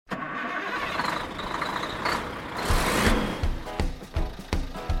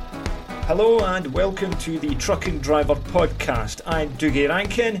Hello and welcome to the Trucking Driver Podcast. I'm Dougie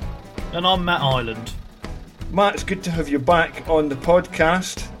Rankin. And I'm Matt Ireland. Matt, it's good to have you back on the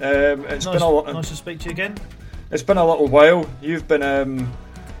podcast. Nice to speak to you again. It's been a little while. You've been out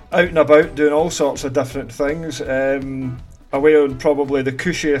and about doing all sorts of different things. Away on probably the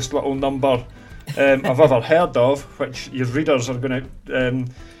cushiest little number I've ever heard of, which your readers are going to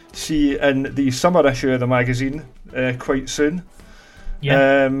see in the summer issue of the magazine quite soon.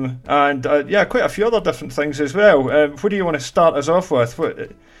 Yeah. Quite a few other different things as well. What do you want to start us off with?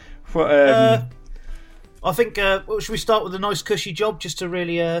 I think, should we start with a nice cushy job just to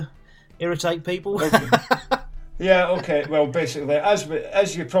really irritate people? Okay. Yeah, okay. Well, basically,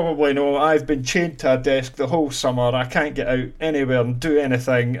 as you probably know, I've been chained to a desk the whole summer. I can't get out anywhere and do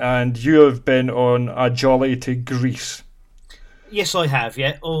anything, and you have been on a jolly to Greece. Yes, I have,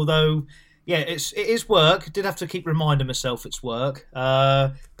 yeah. Although, yeah, it is work. I did have to keep reminding myself it's work.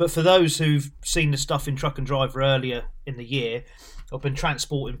 But for those who've seen the stuff in Truck and Driver earlier in the year, I've been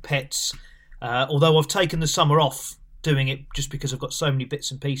transporting pets. Although I've taken the summer off doing it just because I've got so many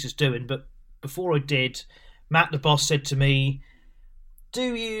bits and pieces doing. But before I did, Matt, the boss, said to me,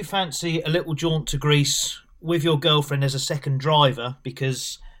 do you fancy a little jaunt to Greece with your girlfriend as a second driver?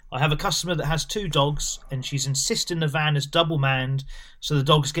 Because I have a customer that has 2 dogs and she's insisting the van is double manned so the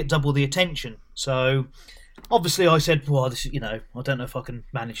dogs get double the attention. So obviously I said, well, this, I don't know if I can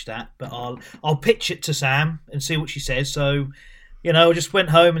manage that, but I'll pitch it to Sam and see what she says. So, I just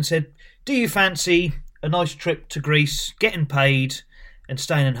went home and said, do you fancy a nice trip to Greece, getting paid and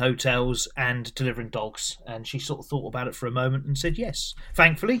staying in hotels and delivering dogs? And she sort of thought about it for a moment and said yes,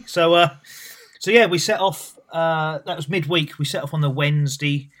 thankfully. So yeah, we set off. That was midweek. We set off on the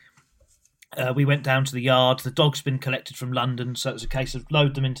Wednesday. We went down to the yard. The dog's been collected from London, so it was a case of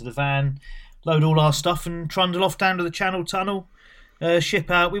load them into the van, load all our stuff, and trundle off down to the Channel Tunnel, ship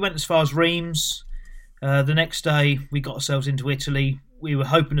out. We went as far as Reims. The next day, we got ourselves into Italy. We were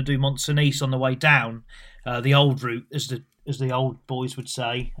hoping to do Moncenis on the way down, the old route, as the old boys would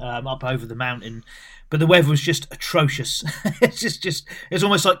say, up over the mountain. But the weather was just atrocious. It's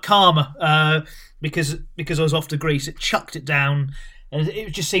almost like karma, because I was off to Greece. It chucked it down, and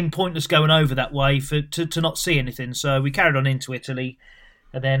it just seemed pointless going over that way to not see anything. So we carried on into Italy,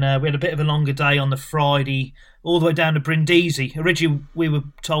 and then we had a bit of a longer day on the Friday, all the way down to Brindisi. Originally, we were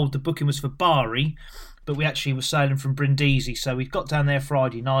told the booking was for Bari, but we actually were sailing from Brindisi. So we got down there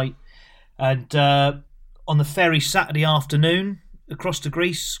Friday night, and on the ferry Saturday afternoon across to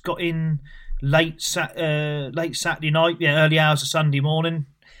Greece, got in late Saturday night, early hours of Sunday morning.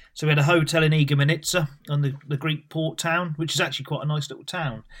 So we had a hotel in Igoumenitsa on the Greek port town, which is actually quite a nice little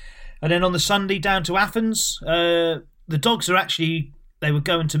town. And then on the Sunday down to Athens. The dogs they were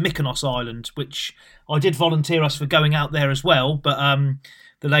going to Mykonos Island, which I did volunteer us for going out there as well. But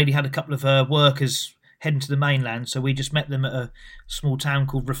the lady had a couple of her workers heading to the mainland, so we just met them at a small town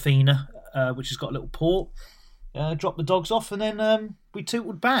called Rafina, which has got a little port. Dropped the dogs off, and then we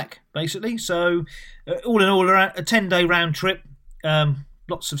tootled back, basically. So all in all, a 10-day round trip.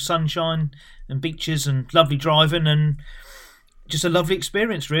 Lots of sunshine and beaches and lovely driving, and just a lovely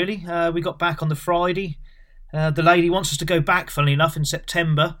experience, really. We got back on the Friday. The lady wants us to go back, funnily enough, in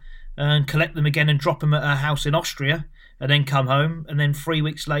September and collect them again and drop them at her house in Austria, and then come home, and then 3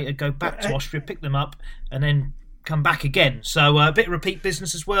 weeks later go back to Austria, pick them up, and then come back again. So a bit of repeat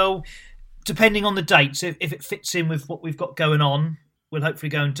business as well, depending on the dates. If it fits in with what we've got going on, we'll hopefully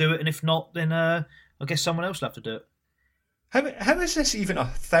go and do it, and if not, then I guess someone else will have to do it. How is this even a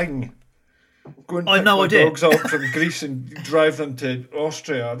thing? Going to I have no idea. Dogs up from Greece and drive them to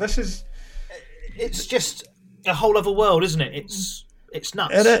Austria. It's just a whole other world, isn't it? It's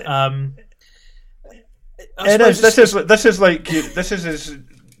nuts. It is. This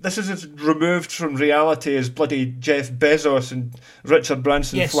is as removed from reality as bloody Jeff Bezos and Richard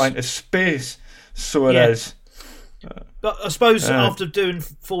Branson flying to space. So it is. But I suppose after doing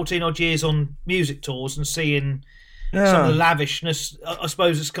 14 odd years on music tours and seeing some of the lavishness, I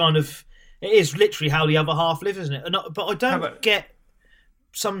suppose it is literally how the other half live, isn't it? But I don't get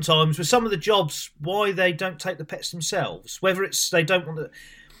sometimes with some of the jobs why they don't take the pets themselves. Whether it's they don't want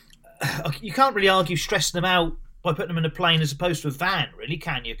to, you can't really argue stressing them out by putting them in a plane as opposed to a van, really,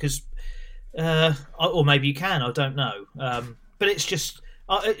 can you? Because, or maybe you can, I don't know. But it's just,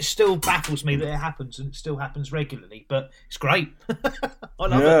 it still baffles me that it happens, and it still happens regularly. But it's great. I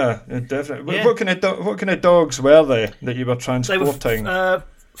love it. Yeah, definitely. Yeah. What kind of dogs were they that you were transporting? They were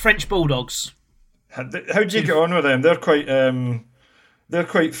French bulldogs. How did you get on with them? They're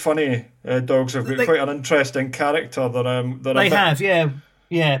quite funny dogs. They've got quite an interesting character. They have,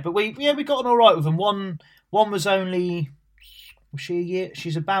 yeah. But we got on all right with them. One was only Was she a year?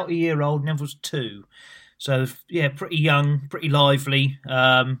 She's about a year old. Neville's 2. So yeah, pretty young, pretty lively.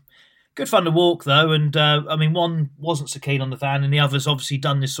 Good fun to walk though, and I mean, one wasn't so keen on the van, and the other's obviously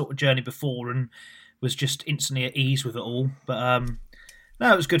done this sort of journey before and was just instantly at ease with it all. But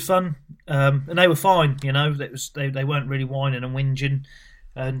no, it was good fun, and they were fine. You know, they weren't really whining and whinging,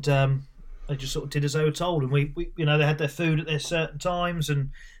 and they just sort of did as they were told. And we you know, they had their food at their certain times,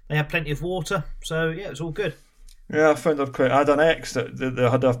 and they had plenty of water. So yeah, it was all good. Yeah, I found her quite. I had an ex that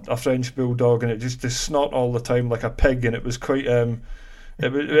had a French bulldog, and it just snort all the time like a pig, and it was quite.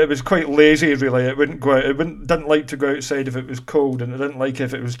 It was quite lazy, really. It wouldn't go out. Didn't like to go outside if it was cold, and it didn't like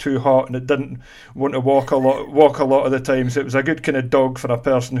if it was too hot, and it didn't want to walk a lot of the time. So it was a good kind of dog for a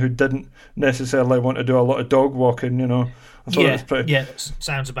person who didn't necessarily want to do a lot of dog walking. You know, I thought it was pretty. Yeah, that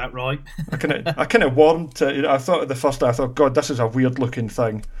sounds about right. I kind of warmed to. You know, I thought at the first, I thought, God, this is a weird looking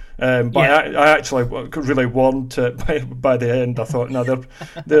thing. But I actually really warmed to it by the end. I thought, no,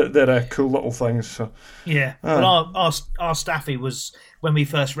 they're cool little things. So yeah, well, our Staffy was, when we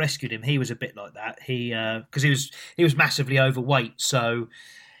first rescued him, he was a bit like that. He because he was massively overweight, so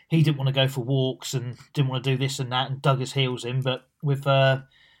he didn't want to go for walks and didn't want to do this and that, and dug his heels in. But with the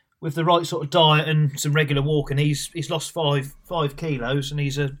right sort of diet and some regular walking, he's lost 5 kilos, and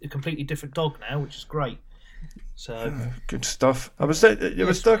he's a completely different dog now, which is great. So good stuff. I was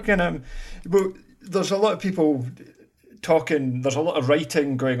talking. Well, there's a lot of people talking. There's a lot of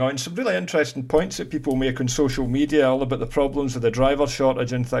writing going on. Some really interesting points that people make on social media, all about the problems of the driver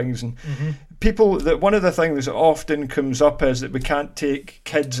shortage and things. And people, that one of the things that often comes up is that we can't take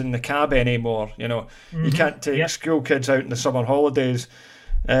kids in the cab anymore. You know, you can't take school kids out in the summer holidays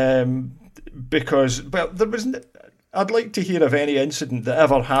because, well, there was. I'd like to hear of any incident that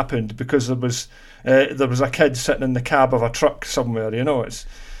ever happened because there was a kid sitting in the cab of a truck somewhere. You know, it's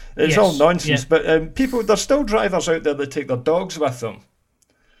all nonsense. But there's still drivers out there that take their dogs with them.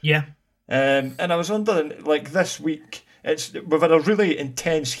 Yeah. And I was wondering, like this week, we've had a really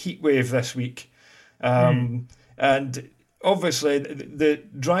intense heat wave this week, and obviously the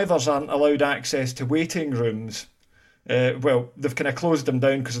drivers aren't allowed access to waiting rooms. Well, they've kind of closed them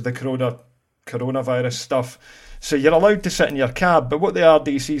down because of the coronavirus stuff. So you're allowed to sit in your cab, but what the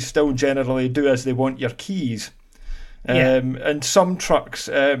RDCs still generally do is they want your keys. And some trucks,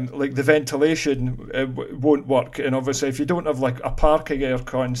 like the ventilation, won't work. And obviously, if you don't have like a parking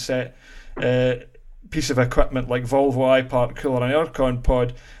aircon set piece of equipment like Volvo iPark cooler and aircon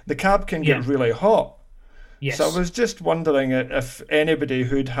pod, the cab can get really hot. Yes. So I was just wondering if anybody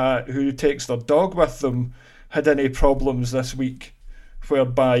who takes their dog with them had any problems this week,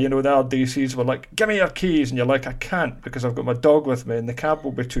 whereby, you know, the RDCs were like, give me your keys, and you're like, I can't because I've got my dog with me and the cab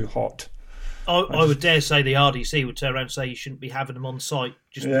will be too hot. I would dare say the RDC would turn around and say you shouldn't be having them on site,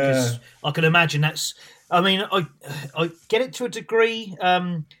 just because I can imagine that's. I mean, I get it to a degree,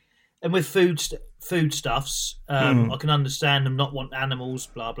 and with foodstuffs, I can understand them not want animals,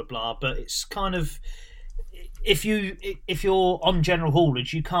 blah blah blah. But it's kind of if you're on general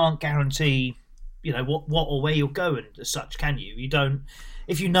haulage, you can't guarantee, you know, what or where you're going as such, can you? You don't.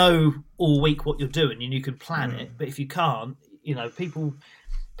 If you know all week what you're doing and you can plan it, but if you can't, you know, people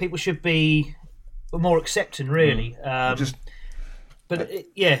should be more accepting, really. There's a lot of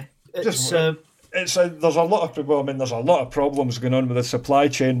there's a lot of problems going on with the supply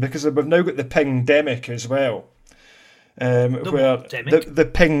chain because we've now got the pingdemic as well.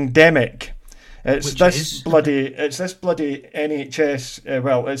 The pingdemic. It's this bloody NHS.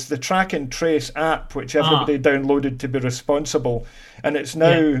 It's the track and trace app which everybody downloaded to be responsible, and it's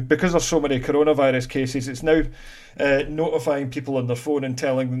now because there's so many coronavirus cases. It's now notifying people on their phone and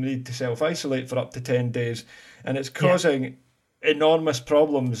telling them they need to self-isolate for up to 10 days, and it's causing enormous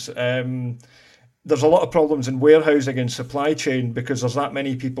problems. There's a lot of problems in warehousing and supply chain because there's that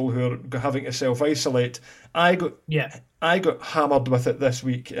many people who are having to self-isolate. I got hammered with it this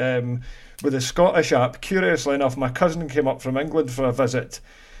week with the Scottish app. Curiously enough, my cousin came up from England for a visit.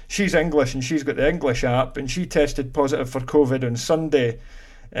 She's English and she's got the English app, and she tested positive for COVID on Sunday.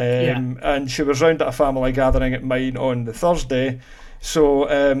 And she was round at a family gathering at mine on the Thursday. So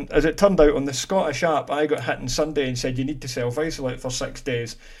as it turned out, on the Scottish app, I got hit on Sunday and said you need to self-isolate for 6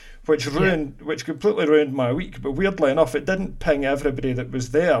 days, which completely ruined my week. But weirdly enough, it didn't ping everybody that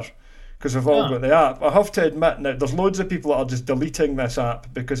was there because we've all got the app. I have to admit now, there's loads of people that are just deleting this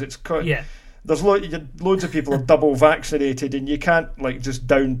app because it's there's loads of people are double vaccinated, and you can't like just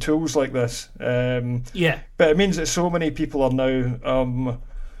down tools like this. But it means that so many people are now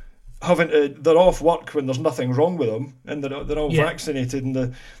they're off work when there's nothing wrong with them, and they're all vaccinated,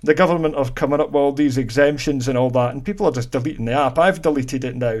 and the government are coming up with all these exemptions and all that, and people are just deleting the app. I've deleted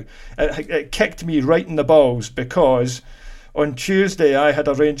it now. It kicked me right in the balls because on Tuesday I had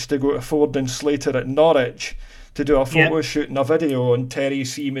arranged to go to Ford and Slater at Norwich to do a photo shoot and a video on Terry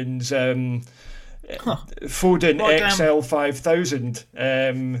Seaman's Foden XL 5000,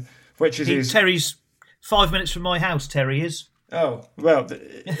 which is Terry's 5 minutes from my house. Terry is. Oh, well,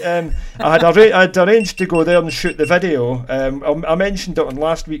 I'd arranged to go there and shoot the video. I mentioned it on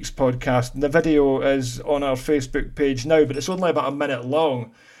last week's podcast, and the video is on our Facebook page now, but it's only about a minute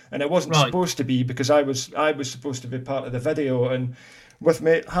long, and it wasn't supposed to be, because I was supposed to be part of the video, and with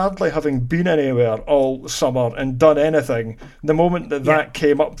me hardly having been anywhere all summer and done anything, the moment that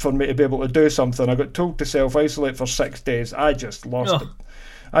came up for me to be able to do something, I got told to self-isolate for 6 days. I just lost it.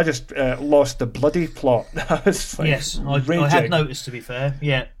 I just lost the bloody plot. I was like, I had noticed, to be fair.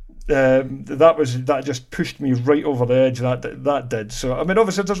 Yeah. That just pushed me right over the edge. That did. So I mean,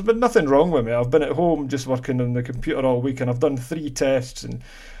 obviously, there's been nothing wrong with me. I've been at home just working on the computer all week, and I've done 3 tests, and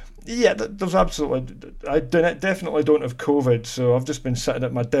there's absolutely. I definitely don't have COVID, so I've just been sitting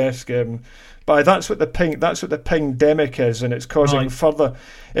at my desk. But that's what the pingdemic is, and it's causing further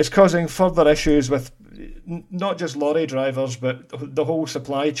issues with not just lorry drivers, but the whole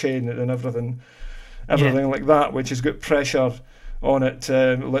supply chain and everything like that, which has got pressure on it.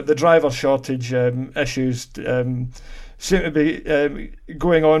 Like the driver shortage issues seem to be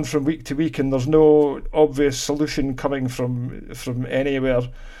going on from week to week, and there's no obvious solution coming from anywhere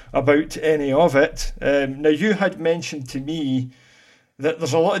about any of it. Now, you had mentioned to me that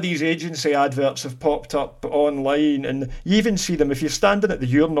there's a lot of these agency adverts have popped up online, and you even see them if you're standing at the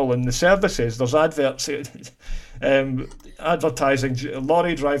urinal in the services. There's adverts advertising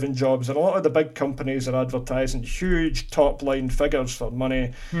lorry driving jobs, and a lot of the big companies are advertising huge top line figures for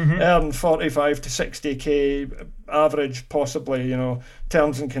money. Earn 45 to 60k average, possibly,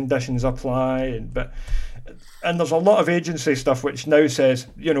 terms and conditions apply, and there's a lot of agency stuff which now says,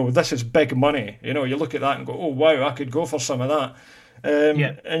 this is big money. You look at that and go, oh wow, I could go for some of that.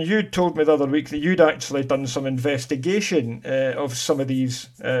 And you told me the other week that you'd actually done some investigation of some of these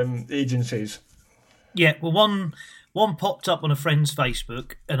agencies. Yeah, well, one popped up on a friend's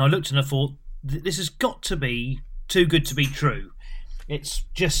Facebook, and I looked and I thought, this has got to be too good to be true. It's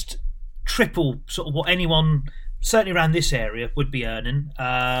just triple sort of what anyone, certainly around this area, would be earning.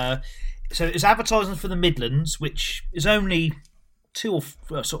 So it's advertising for the Midlands, which is only 2 or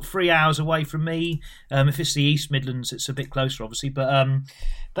 3 hours away from me. If it's the East Midlands, it's a bit closer, obviously. But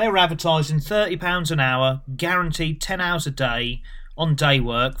they were advertising £30 an hour, guaranteed 10 hours a day on day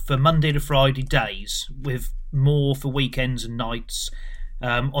work for Monday to Friday days, with more for weekends and nights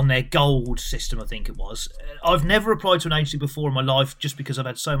on their gold system, I think it was. I've never applied to an agency before in my life just because I've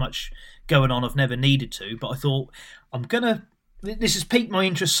had so much going on. I've never needed to, but I thought, this has piqued my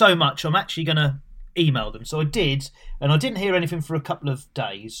interest so much, I'm actually going to email them. So I did, and I didn't hear anything for a couple of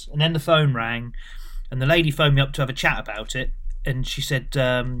days, and then the phone rang, and the lady phoned me up to have a chat about it, and she said,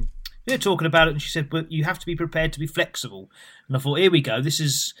 we were talking about it, and she said, but you have to be prepared to be flexible. And I thought, here we go, this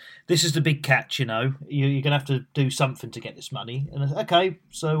is the big catch, you're going to have to do something to get this money. And I said, okay,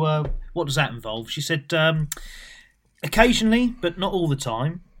 so what does that involve? She said, occasionally, but not all the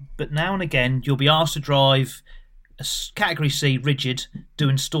time, but now and again, you'll be asked to drive a Category C rigid,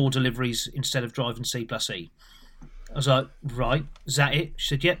 doing store deliveries instead of driving C+E. I was like, right, is that it? She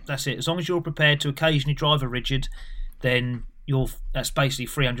said, yep, that's it. As long as you're prepared to occasionally drive a rigid, then that's basically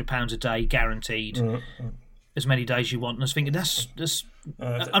 £300 a day guaranteed, as many days you want. And I was thinking, that's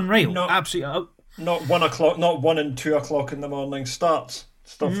unreal. Absolutely. Not 1 o'clock, not 1 and 2 o'clock in the morning starts.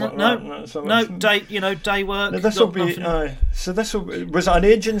 Stuff like that. Day work. So was it an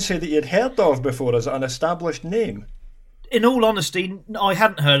agency that you'd heard of before? Is it an established name? In all honesty, I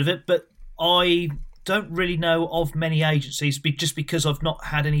hadn't heard of it, but I don't really know of many agencies just because I've not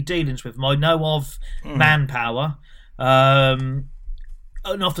had any dealings with them. I know of Manpower, and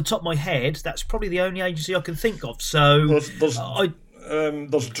off the top of my head, that's probably the only agency I can think of. So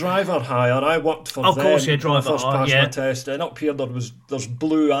there's Driver Hire. I worked for them. Of course, yeah, Driver Hire. My test, and up here there's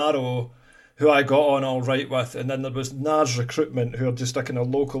Blue Arrow, who I got on all right with, and then there was NAS Recruitment, who are just a kind of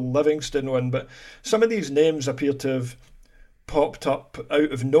local Livingston one. But some of these names appear to have popped up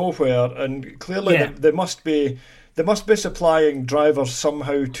out of nowhere, and clearly they must be supplying drivers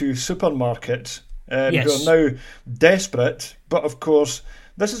somehow to supermarkets who are now desperate. But of course,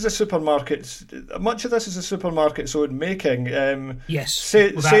 this is much of this is the supermarket's own making. Yes,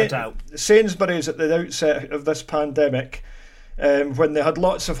 without a doubt. Sainsbury's at the outset of this pandemic, when they had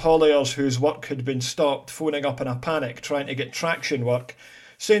lots of hauliers whose work had been stopped, phoning up in a panic, trying to get traction work,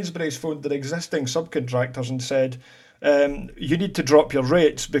 Sainsbury's phoned their existing subcontractors and said, you need to drop your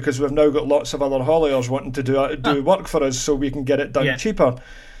rates because we've now got lots of other hauliers wanting to do work for us, so we can get it done cheaper.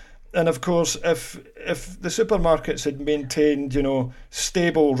 And of course, if the supermarkets had maintained,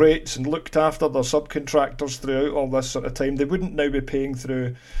 stable rates and looked after their subcontractors throughout all this sort of time, they wouldn't now be paying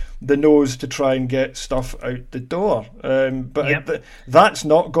through the nose to try and get stuff out the door. But that's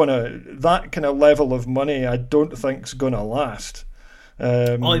not that kind of level of money, I don't think is gonna last.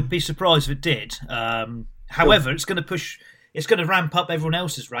 I'd be surprised if it did. However, it's going to ramp up everyone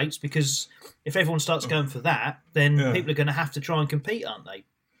else's rates, because if everyone starts going for that, then people are going to have to try and compete, aren't they?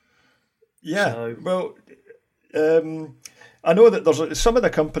 Yeah. So, well, I know that there's some of the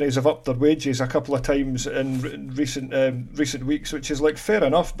companies have upped their wages a couple of times in recent weeks, which is like fair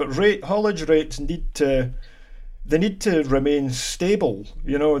enough. But haulage rates need to remain stable.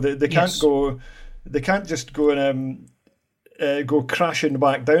 They can't go. They can't just go and go crashing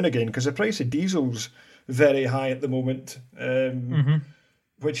back down again, because the price of diesel's very high at the moment,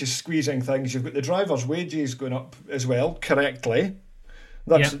 which is squeezing things. You've got the drivers' wages going up as well, correctly.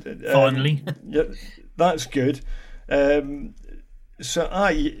 That's finally. That's good. It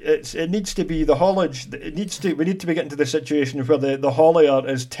needs to be the haulage. We need to be getting to the situation where the haulier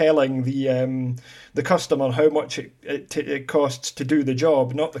is telling the customer how much it costs to do the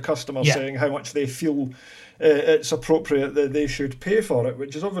job, not the customer saying how much they feel it's appropriate that they should pay for it,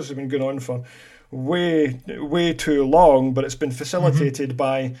 which has obviously been going on for way too long. But it's been facilitated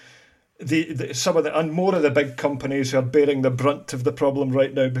by and more of the big companies who are bearing the brunt of the problem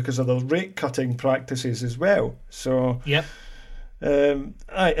right now because of their rate cutting practices as well. So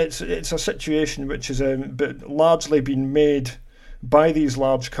it's a situation which has largely been made by these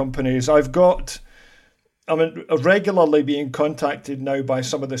large companies. I'm regularly being contacted now by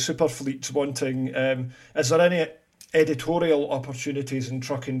some of the super fleets wanting, is there any editorial opportunities in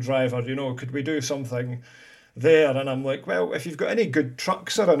Truck and Driver? Could we do something there? And I'm like, well, if you've got any good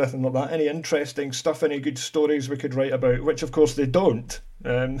trucks or anything like that, any interesting stuff, any good stories we could write about, which of course they don't.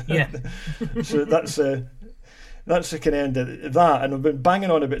 So that's the kind of end of that. And I've been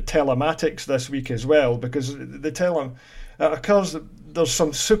banging on about telematics this week as well, because there's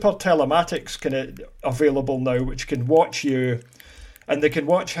some super telematics kind of available now, which can watch you, and they can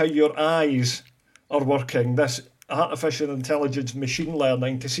watch how your eyes are working. This artificial intelligence machine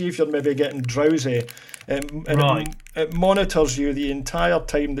learning to see if you're maybe getting drowsy. It monitors you the entire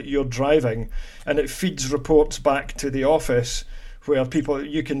time that you're driving, and it feeds reports back to the office where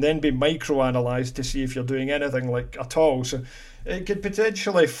you can then be micro-analysed to see if you're doing anything at all. So it could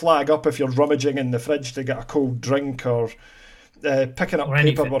potentially flag up if you're rummaging in the fridge to get a cold drink or picking up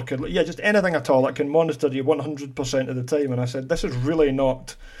paperwork. Just anything at all. It can monitor you 100% of the time. And I said, this is really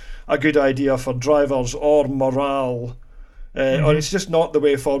not a good idea for drivers or morale. Or it's just not the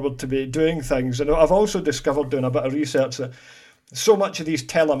way forward to be doing things. And I've also discovered, doing a bit of research, that so much of these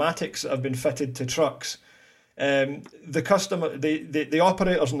telematics that have been fitted to trucks, the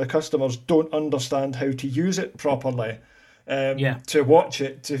operators and the customers don't understand how to use it properly, to watch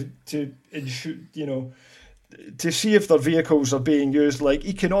it, to ensure, to see if their vehicles are being used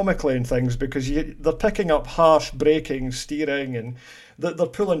economically and things, because they're picking up harsh braking, steering, and they're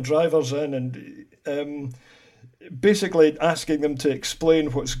pulling drivers in and basically asking them to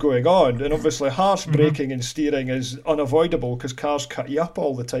explain what's going on. And obviously harsh braking and steering is unavoidable because cars cut you up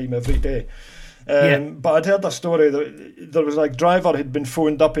all the time every day. But I'd heard a story that there was a driver who'd been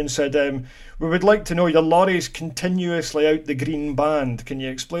phoned up and said, we would like to know, your lorry's continuously out the green band. Can you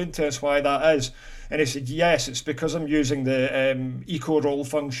explain to us why that is? And he said, yes, it's because I'm using the eco-roll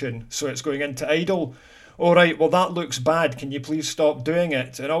function, so it's going into idle. All right, well, that looks bad. Can you please stop doing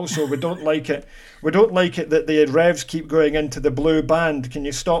it? And also, we don't like it. We don't like it that the revs keep going into the blue band. Can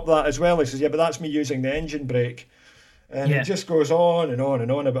you stop that as well? He says, yeah, but that's me using the engine brake. And it just goes on and on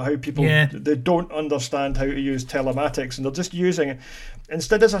and on about how people, they don't understand how to use telematics, and they're just using it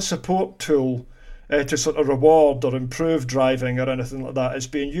instead as a support tool to sort of reward or improve driving or anything like that. It's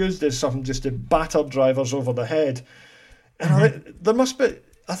being used as something just to batter drivers over the head. And I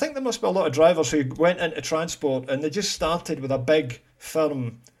think there must be a lot of drivers who went into transport and they just started with a big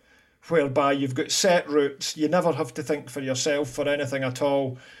firm whereby you've got set routes, you never have to think for yourself for anything at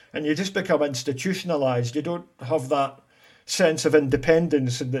all, and you just become institutionalised. You don't have that sense of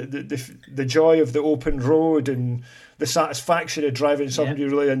independence and the joy of the open road and the satisfaction of driving something you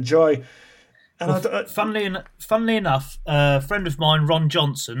really enjoy. And funnily enough, a friend of mine, Ron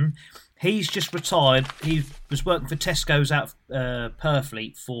Johnson, he's just retired. He was working for Tesco's out of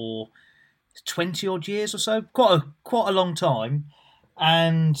Purfleet for 20 odd years or so, quite a long time,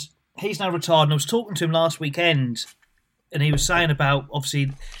 and he's now retired. And I was talking to him last weekend, and he was saying about,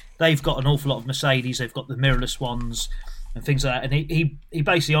 obviously they've got an awful lot of Mercedes. They've got the mirrorless ones and things like that. And he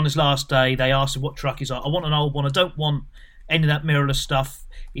basically, on his last day, they asked him what truck he's like. I want an old one. I don't want any of that mirrorless stuff.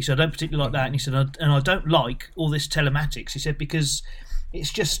 He said, I don't particularly like that. And he said, and I don't like all this telematics. He said, because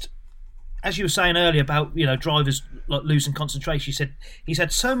it's just, as you were saying earlier about, drivers like losing concentration, he said he's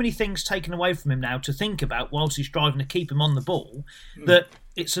had so many things taken away from him now to think about whilst he's driving to keep him on the ball that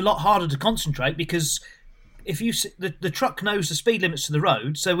it's a lot harder to concentrate, because if the truck knows the speed limits to the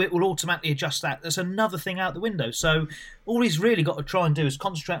road, so it will automatically adjust that. There's another thing out the window. So all he's really got to try and do is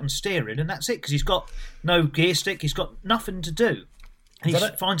concentrate on steering, and that's it, because he's got no gear stick, he's got nothing to do. And he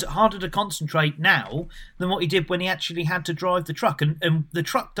finds it harder to concentrate now than what he did when he actually had to drive the truck. And the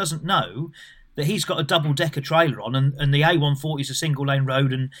truck doesn't know that he's got a double-decker trailer on, and the A140 is a single-lane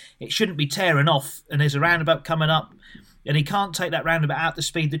road, and it shouldn't be tearing off, and there's a roundabout coming up, and he can't take that roundabout at the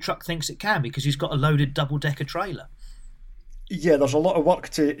speed the truck thinks it can, because he's got a loaded double-decker trailer. Yeah, there's a lot of work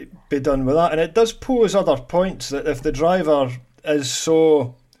to be done with that, and it does pose other points that if the driver is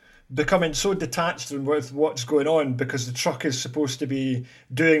becoming so detached with what's going on because the truck is supposed to be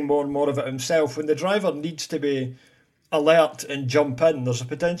doing more and more of it himself, when the driver needs to be alert and jump in, there's a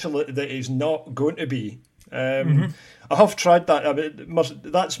potential that he's not going to be. I have tried that. I mean,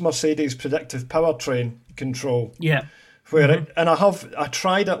 that's Mercedes predictive powertrain control. Yeah. I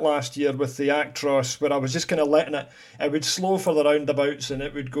tried it last year with the Actros, where I was just kind of letting it would slow for the roundabouts and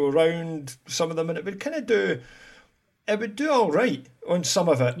it would go around some of them, and it would kind of do all right on some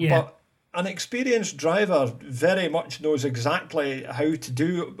of it. Yeah. But an experienced driver very much knows exactly how to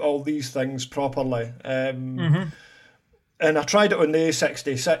do all these things properly. And I tried it on the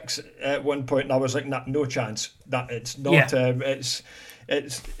A66 at one point, and I was like, nah, no chance. That it's not. Yeah.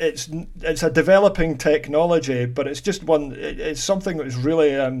 It's a developing technology, but it's just one. It's something that is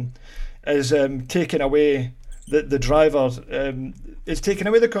really taking away the drivers. It's taking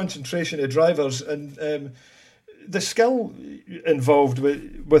away the concentration of drivers and the skill involved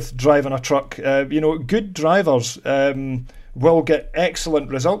with driving a truck. Good drivers will get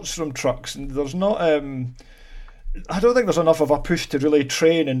excellent results from trucks, and there's not. I don't think there's enough of a push to really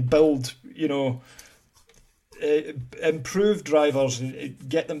train and build, improve drivers and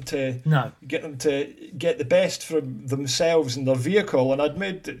get them to get the best from themselves and their vehicle. And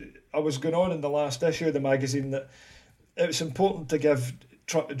I was going on in the last issue of the magazine that it's important to give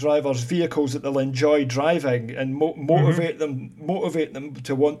truck drivers vehicles that they'll enjoy driving and motivate them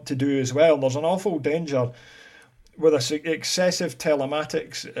to want to do as well. And there's an awful danger with excessive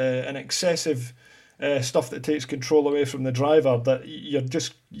telematics and excessive stuff that takes control away from the driver, that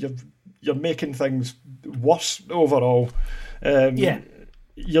you're making things worse overall.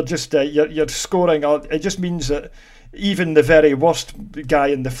 You're just you're scoring. It just means that even the very worst guy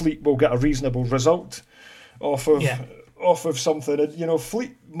in the fleet will get a reasonable result off of something. And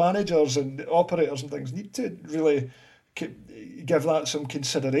fleet managers and operators and things need to really give that some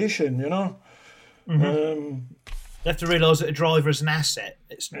consideration. You have to realise that a driver is an asset.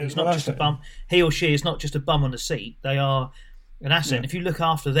 He's not just a bum. He or she is not just a bum on the seat. They are an asset. Yeah. And if you look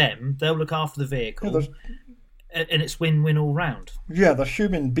after them, they'll look after the vehicle, and it's win-win all round. Yeah, they're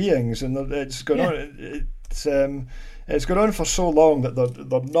human beings, and it's going on. It's gone on for so long that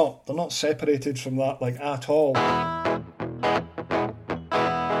they're not separated from that at all.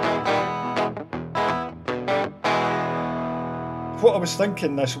 What I was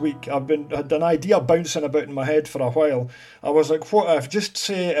thinking this week, had an idea bouncing about in my head for a while. I was like, what if,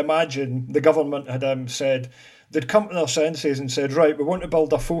 imagine the government had said, they'd come to their senses and said, right, we want to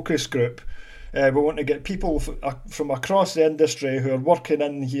build a focus group. We want to get people from across the industry who are working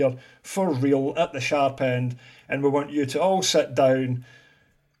in here for real at the sharp end, and we want you to all sit down,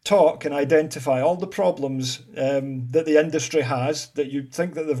 talk and identify all the problems that the industry has, that you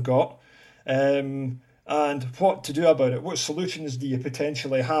think that they've got, and what to do about it. What solutions do you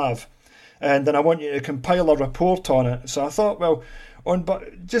potentially have? And then I want you to compile a report on it. So I thought,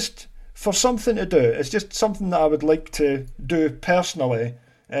 but just for something to do, it's just something that I would like to do personally.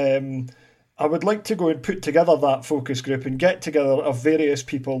 I would like to go and put together that focus group and get together of various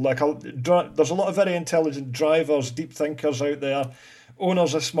people. There's a lot of very intelligent drivers, deep thinkers out there,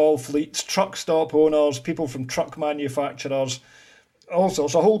 owners of small fleets, truck stop owners, people from truck manufacturers. Also,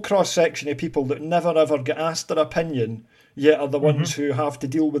 there's a whole cross-section of people that never ever get asked their opinion, yet are the ones who have to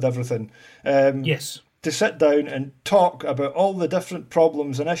deal with everything. Yes. To sit down and talk about all the different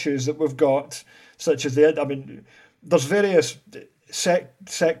problems and issues that we've got, such as there's various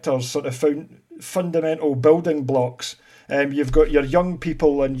sectors sort of fundamental building blocks. You've got your young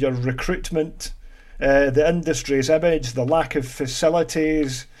people and your recruitment, the industry's image, the lack of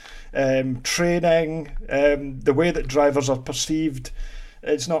facilities, training, the way that drivers are perceived.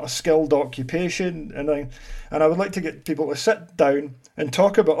 It's not a skilled occupation, and I would like to get people to sit down and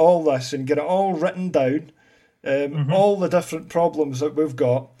talk about all this and get it all written down all the different problems that we've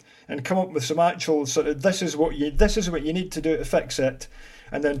got, and come up with some actual sort of this is what you need to do to fix it,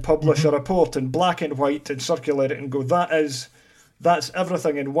 and then publish a report in black and white and circulate it and go, that's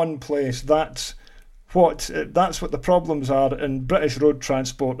everything in one place. That's what the problems are in British road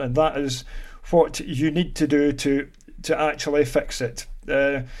transport, and that is what you need to do to actually fix it.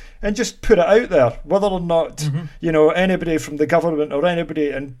 And just put it out there. Whether or not anybody from the government or anybody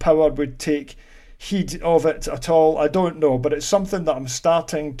in power would take heed of it at all, I don't know, but it's something that I'm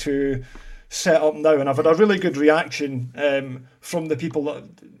starting to set up now, and I've had a really good reaction from the people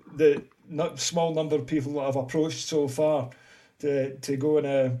the small number of people that I've approached so far to go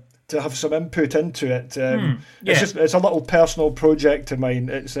and to have some input into it. It's a little personal project of mine.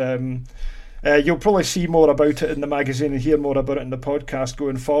 It's you'll probably see more about it in the magazine and hear more about it in the podcast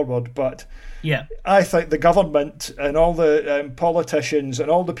going forward, but I think the government and all the politicians and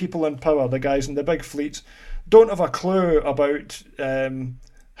all the people in power, the guys in the big fleets, don't have a clue about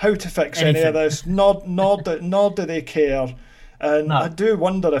how to fix anything. Any of this, nor do they care. And I do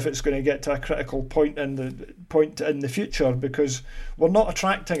wonder if it's going to get to a critical point in the future, because we're not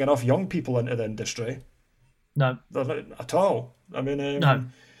attracting enough young people into the industry. No, not at all. I mean, no.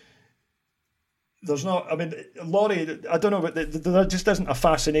 There's not. I mean, Laurie, I don't know, but there just isn't a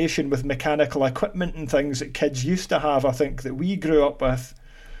fascination with mechanical equipment and things that kids used to have. I think that we grew up with.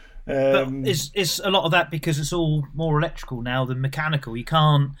 But it's a lot of that because it's all more electrical now than mechanical. You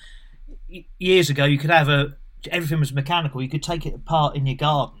can't. Years ago, you could have everything was mechanical. You could take it apart in your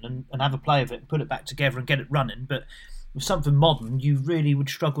garden and have a play of it and put it back together and get it running. But with something modern, you really would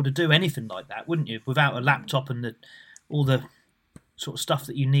struggle to do anything like that, wouldn't you? Without a laptop and all the sort of stuff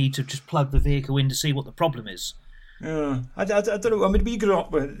that you need to just plug the vehicle in to see what the problem is. Yeah, I don't know. I mean, we grew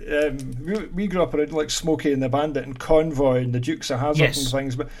up with we grew up around like Smokey and the Bandit and Convoy and the Dukes of Hazzard and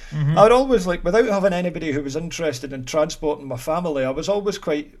things. But I would always without having anybody who was interested in transporting my family, I was always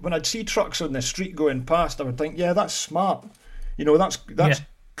quite, when I'd see trucks on the street going past, I would think, yeah, that's smart. That's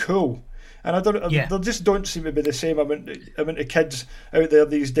cool. And there just don't seem to be the same amount of kids out there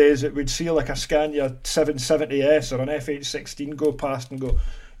these days that would see like a Scania 770S or an FH16 go past and go,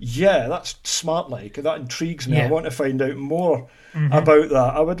 yeah, that's smart. Like, that intrigues me. I want to find out more about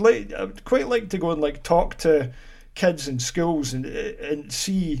that. I would quite like to go and talk to kids in schools and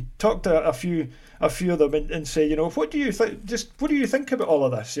talk to a few of them and say, what do you think? What do you think about all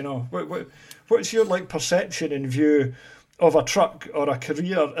of this? What's your perception and view of a truck or a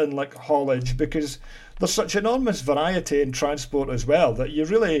career in haulage? Because there's such enormous variety in transport as well that you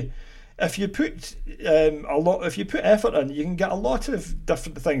really, if you put effort in, you can get a lot of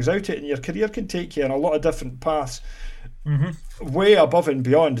different things out of it, and your career can take you in a lot of different paths, way above and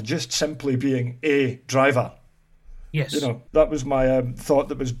beyond just simply being a driver. Yes. That was my thought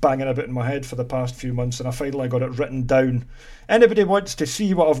that was banging about in my head for the past few months, and I finally got it written down. Anybody wants to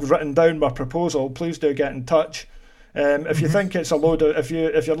see what I've written down, my proposal, please do get in touch. If you think it's a load of, if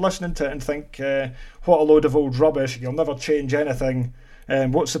you're listening to it and think what a load of old rubbish, you'll never change anything,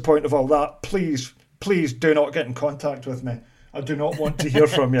 what's the point of all that? Please do not get in contact with me. I do not want to hear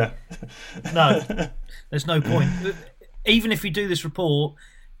from you. No, there's no point. Even if you do this report,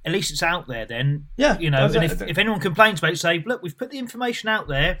 at least it's out there then. Yeah. And if anyone complains about it, say, look, we've put the information out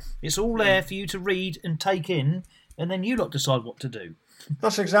there, it's all there for you to read and take in, and then you lot decide what to do.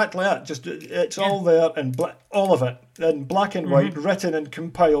 That's exactly it. Just it's all there in all of it in black and white, written and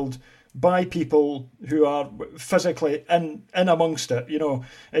compiled by people who are physically in amongst it.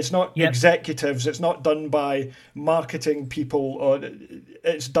 It's not executives. It's not done by marketing people, or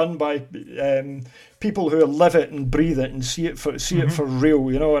it's done by people who live it and breathe it and see it for real.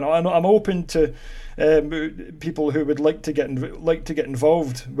 And I'm open to people who would like to get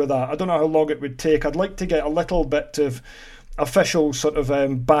involved with that. I don't know how long it would take. I'd like to get a little bit of official sort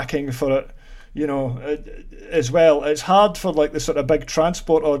of backing for it, as well. It's hard for the sort of big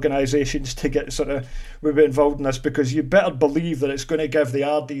transport organisations to get be involved in this, because you better believe that it's going to give the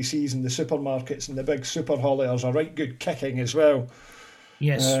RDCs and the supermarkets and the big super hauliers a right good kicking as well.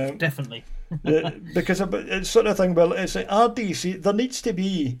 Yes, definitely. Because it's sort of thing. Well, it's RDC. There needs to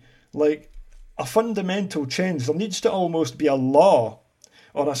be a fundamental change. There needs to almost be a law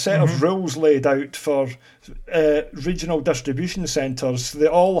or a set of rules laid out for regional distribution centres. They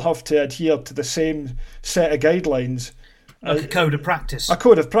all have to adhere to the same set of guidelines. Like a code of practice. A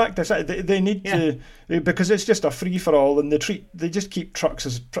code of practice. They need to, because it's just a free-for-all, and they just keep trucks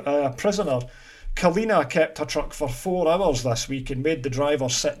as a prisoner. Kalina kept her truck for 4 hours this week and made the driver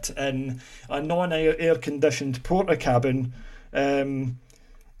sit in a non-air conditioned porta cabin.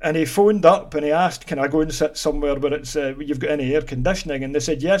 And he phoned up and he asked, can I go and sit somewhere where it's you've got any air conditioning? And they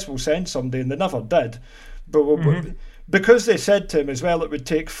said, yes, we'll send somebody. And they never did, But because they said to him as well it would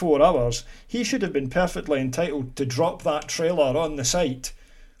take 4 hours, he should have been perfectly entitled to drop that trailer on the site,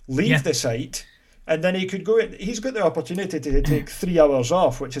 leave the site, and then he could go in. He's got the opportunity to take 3 hours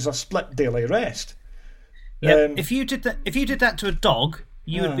off, which is a split daily rest. Yeah, if you did that to a dog,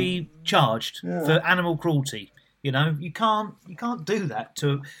 you would be charged for animal cruelty. You know, you can't do that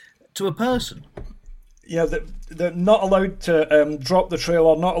to a person. Yeah, they're not allowed to drop the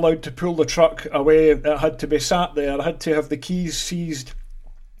trailer, not allowed to pull the truck away. It had to be sat there. It had to have the keys seized,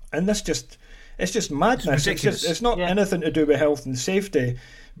 and it's just madness. It's not anything to do with health and safety,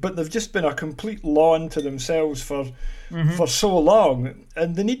 but they've just been a complete law unto themselves for so long.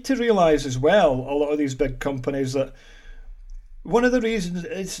 And they need to realise as well, a lot of these big companies, that one of the reasons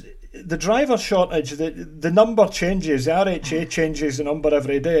is the driver shortage. The number changes. The RHA changes the number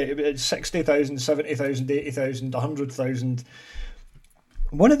every day. It's 60,000, 70,000, 80,000, 100,000.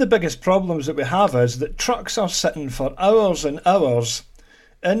 One of the biggest problems that we have is that trucks are sitting for hours and hours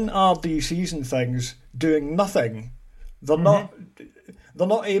in RDCs and things doing nothing. They're not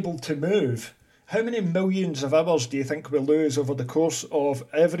able to move. How many millions of hours do you think we lose over the course of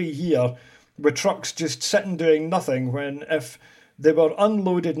every year with trucks just sitting doing nothing, when if they were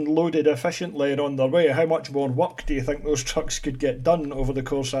unloaded and loaded efficiently and on their way, how much more work do you think those trucks could get done over the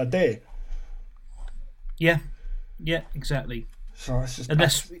course of a day? Yeah, exactly. So it's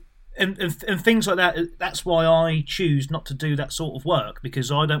just and things like that. That's why I choose not to do that sort of work,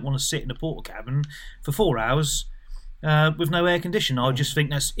 because I don't want to sit in a porta cabin for 4 hours with no air conditioning. I just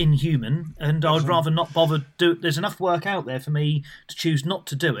think that's inhuman, and I'd rather not bother do. There's enough work out there for me to choose not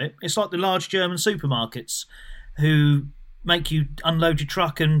to do it. It's like the large German supermarkets who make you unload your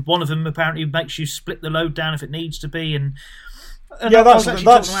truck, and one of them apparently makes you split the load down if it needs to be. And that's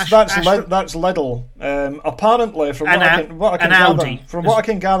Lidl. Apparently, from what I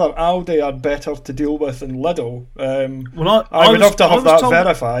can gather, Aldi are better to deal with than Lidl. I would have to have that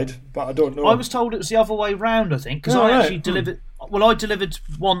verified, but I don't know. I was told it was the other way round, I think, because I actually delivered. Well, I delivered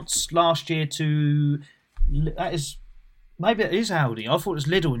once last year to. Maybe it is Aldi. I thought it was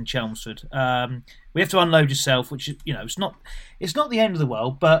Lidl in Chelmsford. We have to unload yourself, which it's not the end of the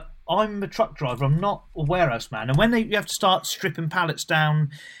world, but I'm a truck driver. I'm not a warehouse man. And when you have to start stripping pallets down.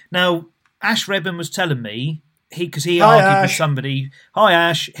 Now, Ash Redman was telling me, because he argued with somebody. Hi,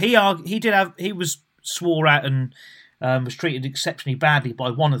 Ash. He was swore at and was treated exceptionally badly by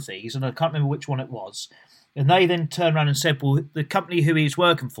one of these, and I can't remember which one it was. And they then turned around and said, well, the company who he's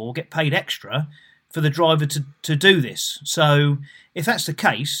working for get paid extra for the driver to do this. So if that's the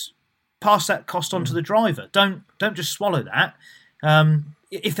case, pass that cost on to the driver. Don't just swallow that.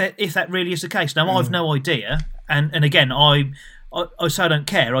 If that really is the case. Now, I've no idea, and again, I say I don't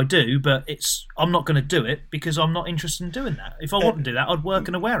care. I do, but I'm not going to do it because I'm not interested in doing that. If I want to do that, I'd work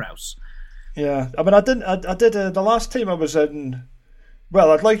in a warehouse. Yeah, I mean, I did the last time I was in.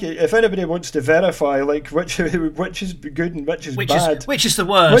 Well, I'd like it if anybody wants to verify, like which is good and which is bad, which is the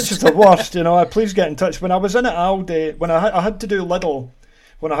worst, which is the worst. Please get in touch. When I was in at Aldi, when I had to do Lidl,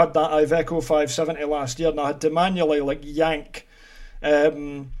 when I had that Iveco 570 last year, and I had to manually yank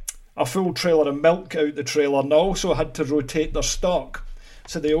a full trailer of milk out the trailer, and I also had to rotate their stock.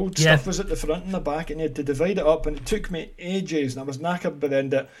 So the old stuff was at the front and the back, and you had to divide it up, and it took me ages, and I was knackered by the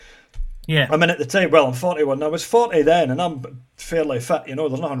end of it. Yeah. I mean, at the time, well, I'm 41. I was 40 then, and I'm fairly fit.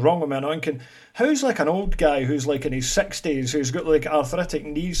 There's nothing wrong with me. And I'm thinking, how's an old guy who's in his 60s, who's got arthritic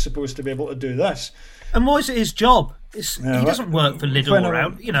knees, supposed to be able to do this? And why is it his job? He doesn't work for Lidl or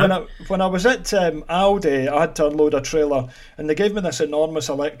out. When I was at Aldi, I had to unload a trailer, and they gave me this enormous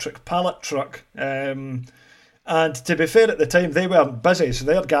electric pallet truck. And to be fair, at the time, they weren't busy, so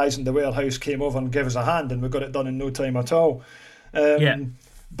their guys in the warehouse came over and gave us a hand, and we got it done in no time at all.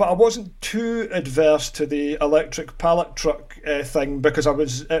 But I wasn't too adverse to the electric pallet truck thing, because I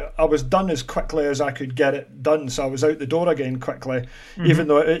was done as quickly as I could get it done, so I was out the door again quickly. Even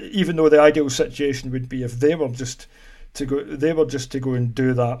though the ideal situation would be if they were just to go and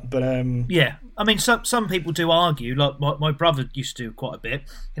do that. But I mean, some people do argue. Like my brother used to do quite a bit,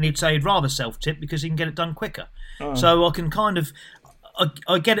 and he'd say he'd rather self-tip because he can get it done quicker. So I can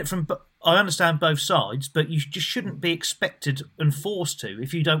I get it from. I understand both sides, but you just shouldn't be expected and forced to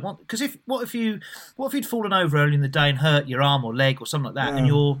if you don't want. Because what if you'd fallen over early in the day and hurt your arm or leg or something like that, and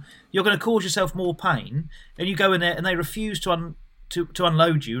you're going to cause yourself more pain, and you go in there and they refuse to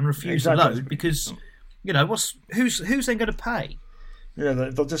unload you and refuse to load because who's then going to pay? Yeah,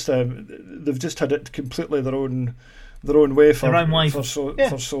 they'll just they've just had it completely their own way for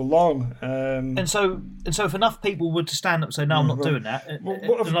so long. And so if enough people were to stand up and say, no, I'm not doing that, and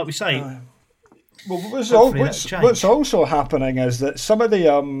like we some what's also happening is that some of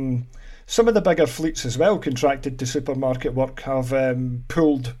some of the bigger fleets as well, contracted to supermarket work, have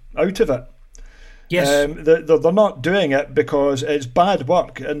pulled out of it. Yes. They're not doing it because it's bad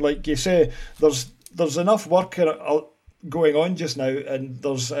work, and like you say, there's enough work going on just now, and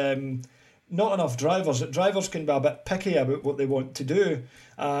there's not enough drivers. Drivers can be a bit picky about what they want to do,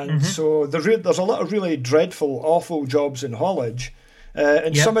 and so there's a lot of really dreadful, awful jobs in haulage.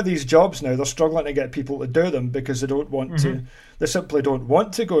 And some of these jobs now, they're struggling to get people to do them because they don't want to. They simply don't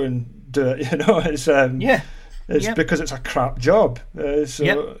want to go and do it. You know, it's because it's a crap job. There's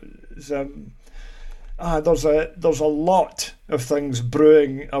a lot of things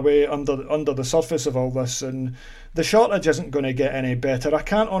brewing away under the surface of all this, and the shortage isn't going to get any better. I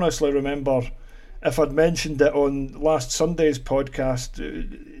can't honestly remember if I'd mentioned it on last Sunday's podcast,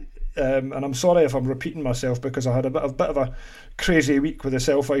 and I'm sorry if I'm repeating myself because I had a bit of a crazy week with the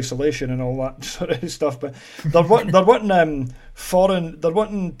self-isolation and all that sort of stuff. But they're wanting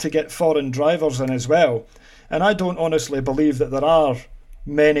to get foreign drivers in as well, and I don't honestly believe that there are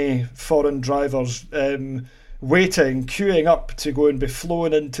many foreign drivers waiting, queuing up to go and be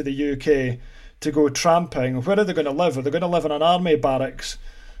flown into the UK to go tramping. Where are they going to live? Are they going to live in an army barracks?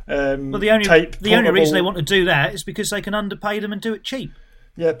 Well, the only reason they want to do that is because they can underpay them and do it cheap.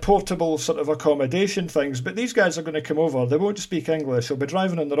 Yeah, portable sort of accommodation things. But these guys are going to come over. They won't speak English. They'll be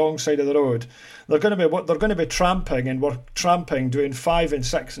driving on the wrong side of the road. They're going to be tramping, and we're tramping, doing 5 and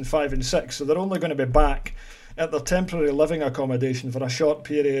 6 and 5 and 6. So they're only going to be back at their temporary living accommodation for a short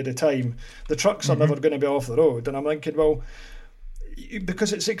period of time. The trucks are never going to be off the road. And I'm thinking, well,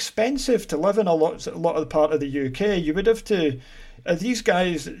 because it's expensive to live in a lot of the part of the UK, you would have to. These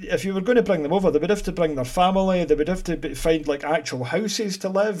guys, if you were going to bring them over, they would have to bring their family. They would have to find like actual houses to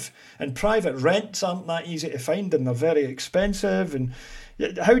live, and private rents aren't that easy to find, and they're very expensive. And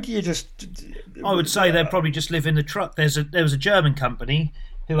how do you just? I would say they'd probably just live in the truck. There was a German company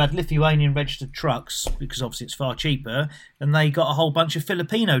who had Lithuanian registered trucks because obviously it's far cheaper, and they got a whole bunch of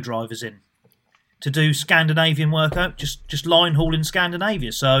Filipino drivers in to do Scandinavian work out, just line haul in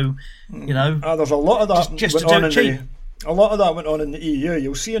Scandinavia. So, you know, there's a lot of that just to do it cheap. A lot of that went on in the EU.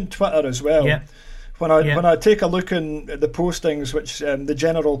 You'll see on Twitter as well. Yeah. When I take a look in at the postings which the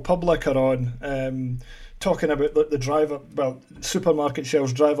general public are on, talking about the supermarket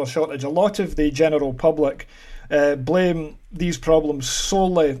shelves driver shortage, a lot of the general public blame these problems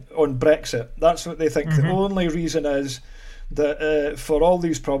solely on Brexit. That's what they think. The only reason is that for all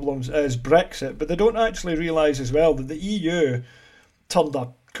these problems is Brexit, but they don't actually realise as well that the EU turned a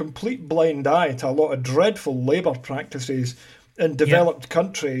complete blind eye to a lot of dreadful labour practices in developed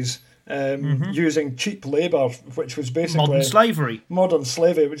countries, using cheap labour, which was basically modern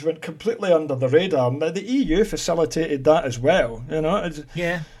slavery, which went completely under the radar. And the EU facilitated that as well. You know,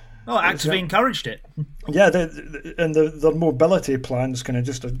 actively encouraged it. Yeah, their mobility plans kind of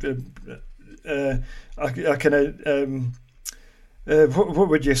just what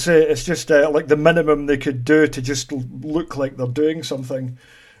would you say? It's just like the minimum they could do to just look like they're doing something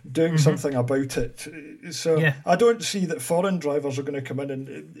about it. So I don't see that foreign drivers are going to come in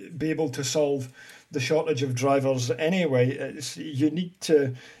and be able to solve the shortage of drivers anyway. It's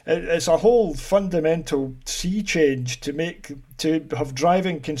a whole fundamental sea change to have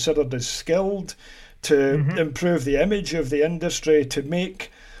driving considered as skilled, to improve the image of the industry, to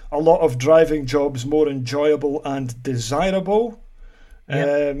make a lot of driving jobs more enjoyable and desirable.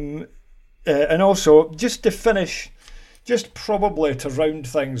 And also, just to finish, just probably to round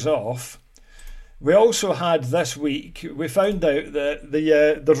things off, we also had this week, we found out that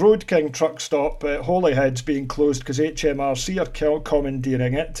the Road King truck stop at Holyhead's being closed because HMRC are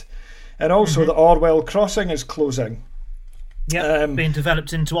commandeering it, and also the Orwell Crossing is closing. Yeah, being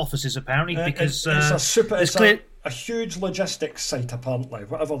developed into offices apparently because it's a huge logistics site apparently,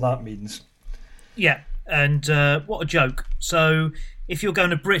 whatever that means. Yeah, and what a joke. So if you're going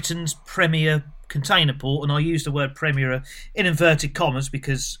to Britain's premier container port, and I use the word premier in inverted commas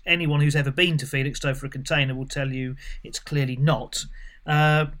because anyone who's ever been to Felixstowe for a container will tell you it's clearly not.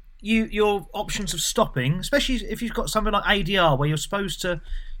 Your options of stopping, especially if you've got something like ADR where you're supposed to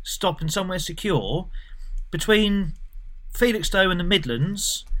stop in somewhere secure, between Felixstowe and the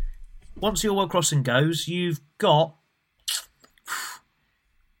Midlands, once the Orwell Crossing goes, you've got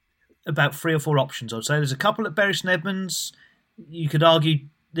about 3 or 4 options, I'd say. There's a couple at Bury St Edmunds. You could argue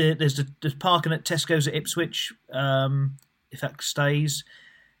there's parking at Tesco's at Ipswich, if that stays.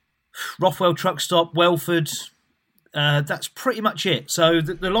 Rothwell truck stop, Welford. That's pretty much it. So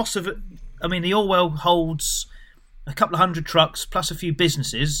the loss of... I mean, the Orwell holds a couple of 100 trucks plus a few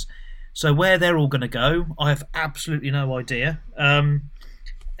businesses. So where they're all going to go, I have absolutely no idea. And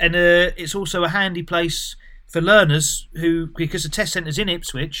it's also a handy place for learners who, because the test centre's in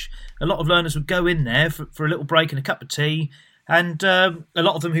Ipswich, a lot of learners would go in there for a little break and a cup of tea, and a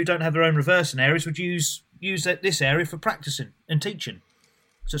lot of them who don't have their own reversing areas would use this area for practicing and teaching.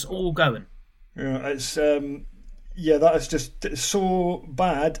 So it's all going. Yeah, it's that is just so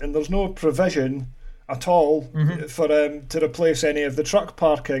bad, and there's no provision at all for to replace any of the truck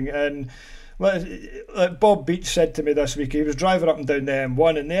parking. And like Bob Beach said to me this week, he was driving up and down the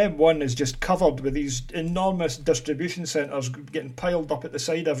M1, and the M1 is just covered with these enormous distribution centres getting piled up at the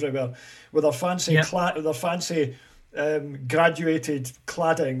side everywhere with their fancy graduated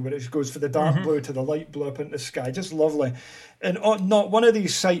cladding, where it goes for the dark blue to the light blue up into the sky. Just lovely. And not one of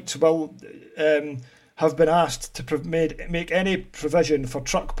these sites will have been asked to make any provision for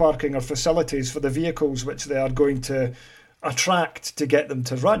truck parking or facilities for the vehicles which they are going to attract to get them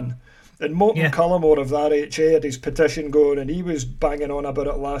to run. And Moulton Cullimore of the RHA had his petition going, and he was banging on about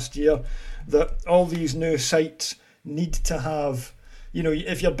it last year, that all these new sites need to have,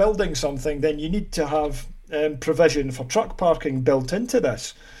 if you're building something, then you need to have provision for truck parking built into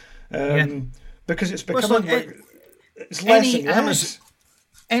this. Because it's becoming it's less and less.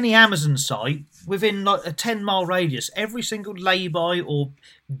 Any Amazon site within like a 10-mile radius, every single lay-by or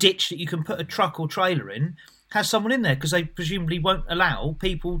ditch that you can put a truck or trailer in has someone in there, because they presumably won't allow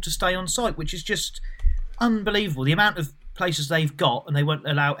people to stay on site, which is just unbelievable. The amount of places they've got, and they won't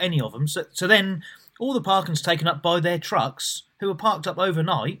allow any of them. So then all the parking's taken up by their trucks, who are parked up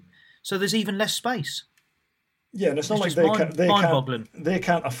overnight, so there's even less space. Yeah, and it's not like they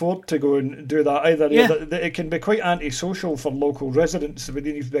can't afford to go and do that either. Yeah. It can be quite antisocial for local residents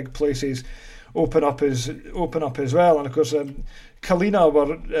within these big places open up as well. And of course, Kalina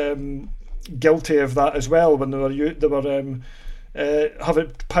were guilty of that as well when they were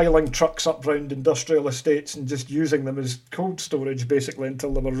piling trucks up round industrial estates and just using them as cold storage basically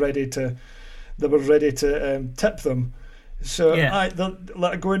until they were ready to tip them. So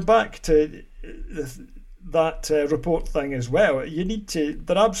going back to that report thing as well,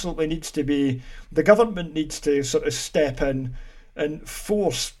 there absolutely needs to be, the government needs to sort of step in and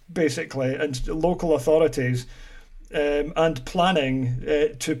force basically, and local authorities and planning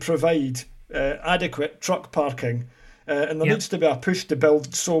to provide adequate truck parking, and there needs to be a push to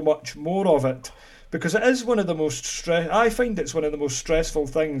build so much more of it, because it is one of the most I find it's one of the most stressful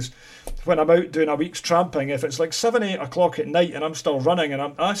things when I'm out doing a week's tramping. If it's like 7-8 o'clock at night and I'm still running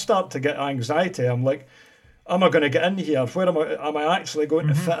and I start to get anxiety, I'm like, am I going to get in here? Where am I actually going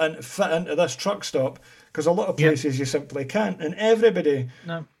to fit into this truck stop? Because a lot of places you simply can't, and everybody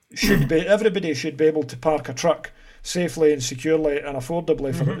should be able to park a truck safely and securely and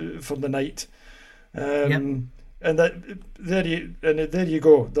affordably for the night. And there you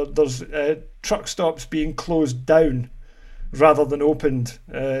go. There's truck stops being closed down rather than opened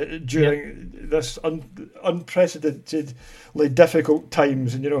during this unprecedentedly difficult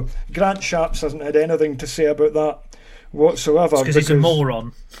times. And Grant Shapps hasn't had anything to say about that whatsoever, because he's a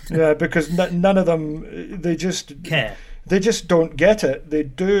moron. Yeah, because none of them, they just care. They just don't get it. They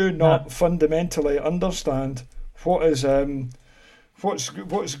do not fundamentally understand what is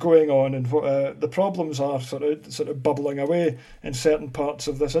what's going on, and what the problems are sort of bubbling away in certain parts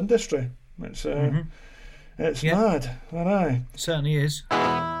of this industry. It's mad, I know. It certainly is.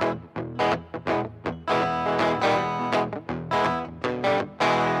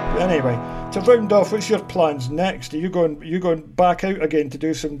 Anyway, to round off, what's your plans next? Are you going back out again to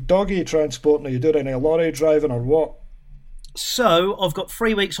do some doggy transporting? Are you doing any lorry driving or what? So I've got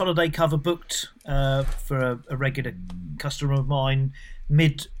 3 weeks holiday cover booked for a regular customer of mine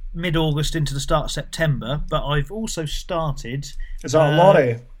mid-August into the start of September, but I've also started... Is that a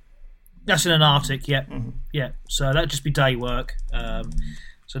lorry? That's in an Arctic, yeah. Yeah, so that'd just be day work,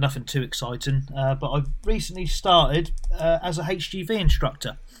 so nothing too exciting. But I've recently started as a HGV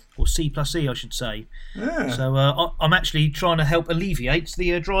instructor, or C+E I should say. Yeah. So I'm actually trying to help alleviate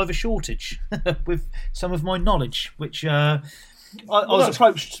the driver shortage with some of my knowledge, which I was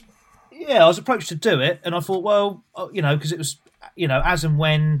approached. Yeah, I was approached to do it, and I thought, well, because it was, as and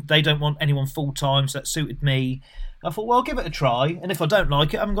when they don't want anyone full time, so that suited me. I thought, well, I'll give it a try, and if I don't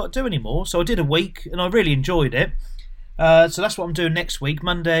like it, I haven't got to do anymore. So I did a week, and I really enjoyed it. So that's what I'm doing next week,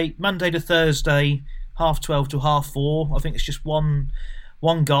 Monday to Thursday, 12:30 to 4:30. I think it's just one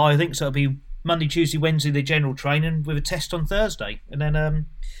guy. I think so. It'll be Monday, Tuesday, Wednesday, the general training with a test on Thursday, and then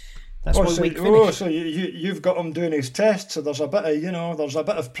that's my week finished. So you've got him doing his test. So there's a bit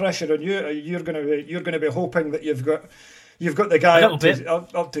of pressure on you. You're going to be hoping that you've got the guy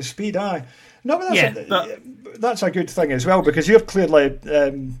up to speed. Aye. No, but that's a good thing as well, because you're clearly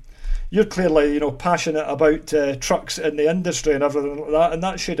passionate about trucks in the industry and everything like that, and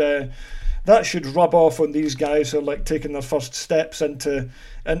that should that should rub off on these guys who are like taking their first steps into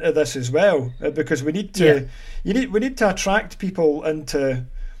this as well, because we need to we need to attract people into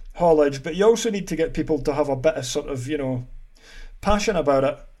haulage, but you also need to get people to have a bit of sort of, you know, passion about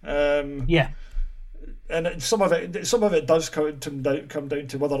it. And some of it does come down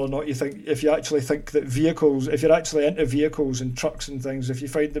to whether or not if you actually think that vehicles, if you're actually into vehicles and trucks and things, if you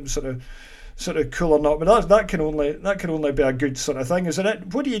find them sort of cool or not. But that can only be a good sort of thing. Is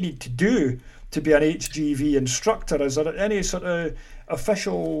it? What do you need to do to be an HGV instructor? Is there any sort of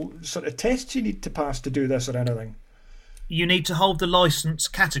official sort of tests you need to pass to do this or anything? You need to hold the licence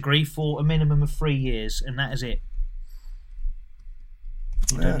category for a minimum of 3 years, and that is it.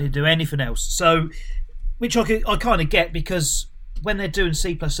 You don't need to do anything else. So, which I kind of get, because when they're doing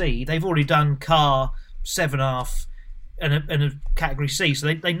C+E, they've already done car 7.5 and a category C,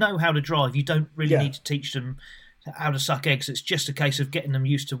 so they know how to drive. You don't really need to teach them how to suck eggs. It's just a case of getting them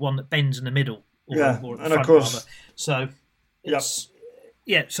used to one that bends in the middle, or at the front, of course. Rather. So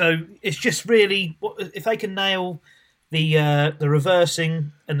so it's just really, if they can nail the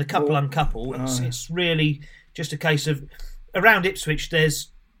reversing and the couple uncouple, it's really just a case of, around Ipswich there's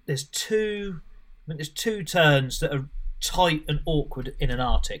two turns that are tight and awkward in an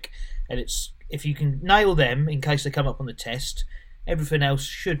Arctic, and it's, if you can nail them in case they come up on the test, everything else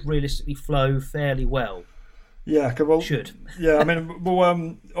should realistically flow fairly well. Yeah, well, should. Yeah, I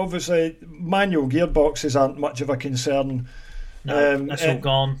mean, obviously manual gearboxes aren't much of a concern. No, that's all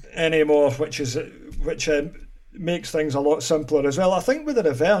gone anymore, which makes things a lot simpler as well. I think with the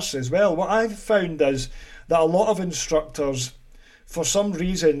reverse as well, what I've found is that a lot of instructors, for some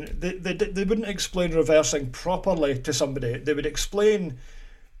reason, they wouldn't explain reversing properly to somebody. They would explain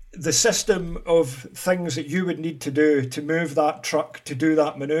the system of things that you would need to do to move that truck to do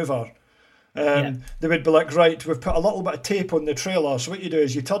that manoeuvre. They would be like, right, we've put a little bit of tape on the trailer, so what you do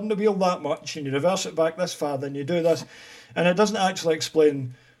is you turn the wheel that much and you reverse it back this far, then you do this. And it doesn't actually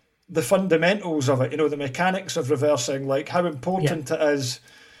explain the fundamentals of it, you know, the mechanics of reversing, like how important it is.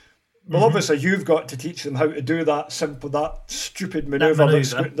 Well, obviously, you've got to teach them how to do that stupid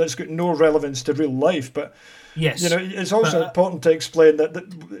manoeuvre that's got no relevance to real life. But you know, it's also important to explain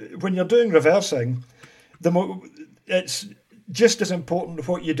that when you're doing reversing, it's just as important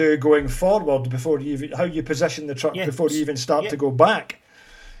what you do going forward how you position the truck before you even start to go back.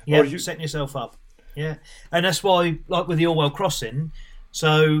 Yeah, setting yourself up. Yeah, and that's why, like with the Orwell crossing,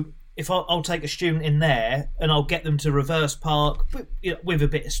 so if I'll take a student in there and I'll get them to reverse park with a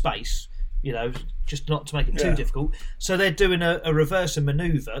bit of space, you know, just not to make it too difficult. So they're doing a reversing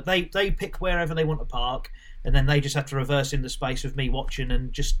manoeuvre. They pick wherever they want to park, and then they just have to reverse in the space with me watching,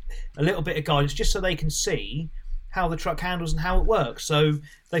 and just a little bit of guidance, just so they can see how the truck handles and how it works. So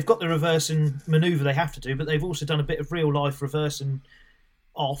they've got the reversing manoeuvre they have to do, but they've also done a bit of real life reversing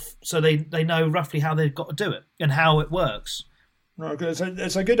off, so they know roughly how they've got to do it and how it works. No,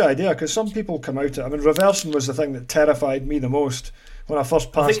 it's a good idea, because some people come out I mean, reversing was the thing that terrified me the most when I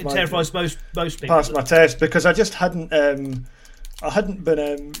first passed. I think it terrifies most people. Passed my test, because I just hadn't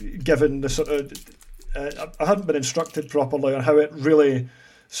been given the sort of I hadn't been instructed properly on how it really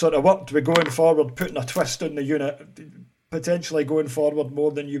sort of worked. We're going forward, putting a twist on the unit, potentially going forward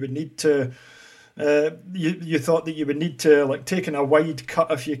more than you would need to. You thought that you would need to, like, taking a wide cut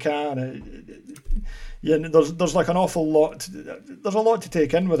if you can. There's like an awful lot. There's a lot to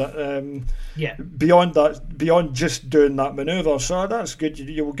take in with it. Beyond just doing that manoeuvre. So that's good.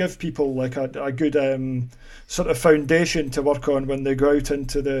 You will give people like a good sort of foundation to work on when they go out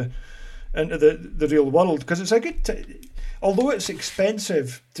into the real world. Because it's a good. Although it's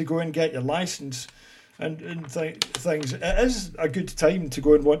expensive to go and get your license and things, it is a good time to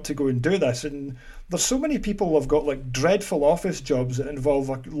go and want to go and do this. And there's so many people who have got like dreadful office jobs that involve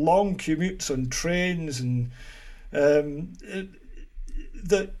like long commutes on trains, and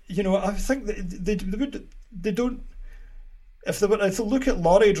that, you know, I think that they don't. If they look at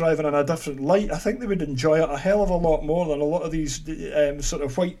lorry driving in a different light, I think they would enjoy it a hell of a lot more than a lot of these sort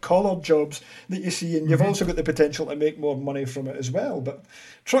of white-collar jobs that you see, and you've also got the potential to make more money from it as well. But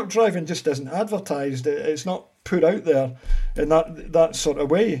truck driving just isn't advertised. It's not put out there in that sort of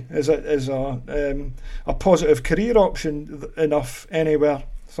way as a positive career option enough anywhere.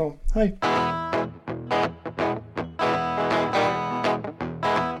 So, hi.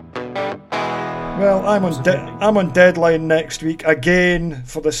 Well, I'm on deadline next week again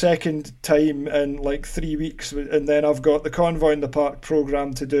for the second time in like 3 weeks, and then I've got the Convoy in the Park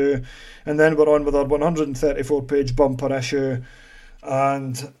programme to do, and then we're on with our 134-page bumper issue,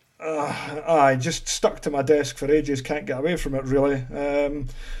 and I just stuck to my desk for ages, can't get away from it really.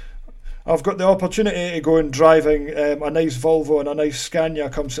 I've got the opportunity to go and driving a nice Volvo and a nice Scania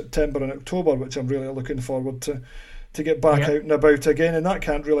come September and October, which I'm really looking forward to get back out and about again, and that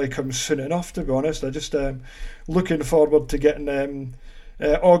can't really come soon enough, to be honest. I just looking forward to getting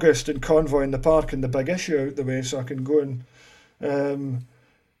August and Convoy in the Park and the Big Issue out the way, so I can go and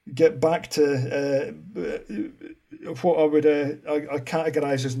get back to what I would I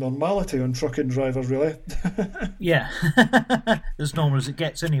categorise as normality on trucking drivers, really. Yeah, as normal as it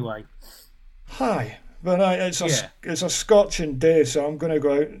gets anyway. Hi, but it's a scorching day, so I'm going to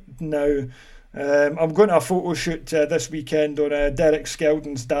go out now. I'm going to a photo shoot this weekend on Derek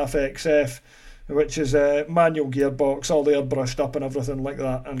Skeldon's DAF XF, which is a manual gearbox, all the airbrushed up and everything like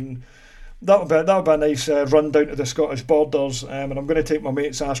that, and that'll be a nice run down to the Scottish borders, and I'm going to take my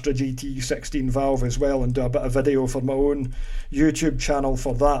mate's Astra GT 16 valve as well and do a bit of video for my own YouTube channel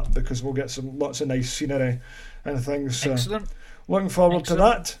for that, because we'll get lots of nice scenery and things. Excellent. Looking forward to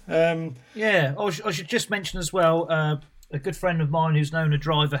that. I should just mention as well, a good friend of mine who's known a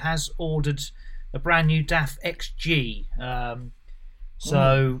driver has ordered a brand new DAF XG.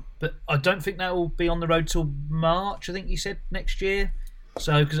 But I don't think that will be on the road till March, I think he said, next year.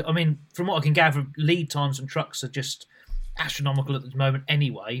 So, because, I mean, from what I can gather, lead times on trucks are just astronomical at the moment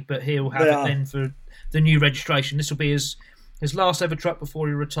anyway, but he'll have it then for the new registration. This will be his last ever truck before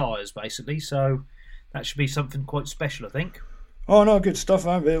he retires, basically, so that should be something quite special, I think. Oh no, good stuff.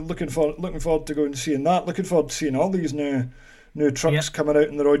 I'm looking forward to going and seeing that. Looking forward to seeing all these new trucks coming out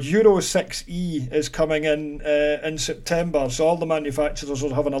on the road. Euro 6E is coming in September, so all the manufacturers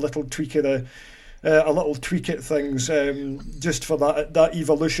are having a little tweak at things just for that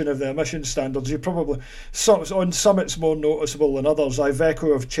evolution of the emission standards. You probably on some it's more noticeable than others.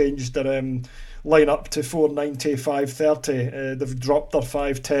 Iveco have changed their line up to 490, 530. They've dropped their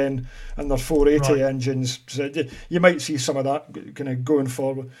 510 and their 480 engines. So you might see some of that kind of going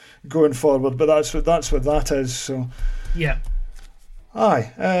forward. But that's what that is. So yeah.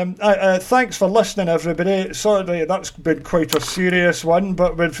 Aye. Thanks for listening, everybody. Sorry, that's been quite a serious one,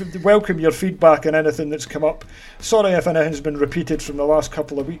 but we'd welcome your feedback on anything that's come up. Sorry if anything's been repeated from the last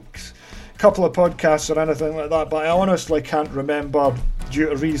couple of weeks, couple of podcasts or anything like that, but I honestly can't remember due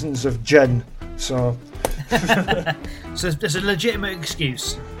to reasons of gin. So there's a legitimate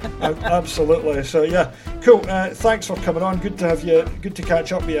excuse. Absolutely. So yeah, cool. Thanks for coming on. Good to have you. Good to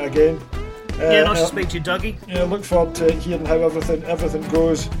catch up with you again. Nice to speak to you, Dougie. Yeah, look forward to hearing how everything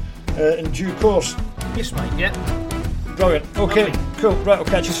goes in due course. Yes, mate. Yeah. Brilliant. Okay. Lovely. Cool. Right. I'll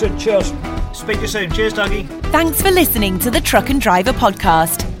catch you soon. Cheers. Speak to you soon. Cheers, Dougie. Thanks for listening to the Truck and Driver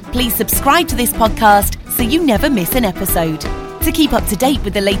podcast. Please subscribe to this podcast so you never miss an episode. To keep up to date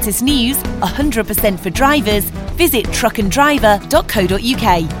with the latest news, 100% for drivers, visit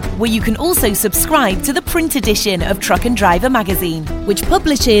truckanddriver.co.uk, where you can also subscribe to the print edition of Truck and Driver magazine, which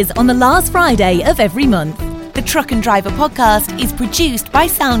publishes on the last Friday of every month. The Truck and Driver podcast is produced by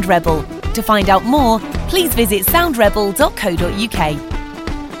Sound Rebel. To find out more, please visit soundrebel.co.uk.